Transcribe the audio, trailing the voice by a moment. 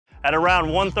At around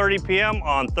 1:30 p.m.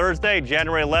 on Thursday,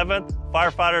 January 11th,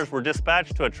 firefighters were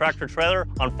dispatched to a tractor-trailer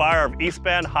on fire of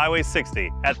eastbound Highway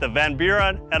 60 at the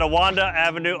Buren Etiwanda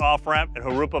Avenue off-ramp in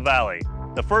Jurupa Valley.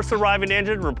 The first arriving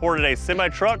engine reported a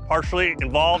semi-truck partially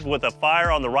involved with a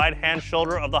fire on the right-hand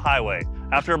shoulder of the highway.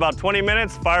 After about 20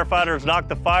 minutes, firefighters knocked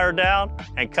the fire down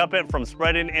and kept it from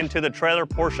spreading into the trailer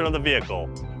portion of the vehicle.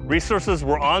 Resources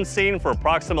were on scene for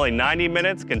approximately 90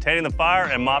 minutes, containing the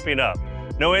fire and mopping up.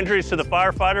 No injuries to the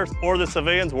firefighters or the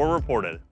civilians were reported.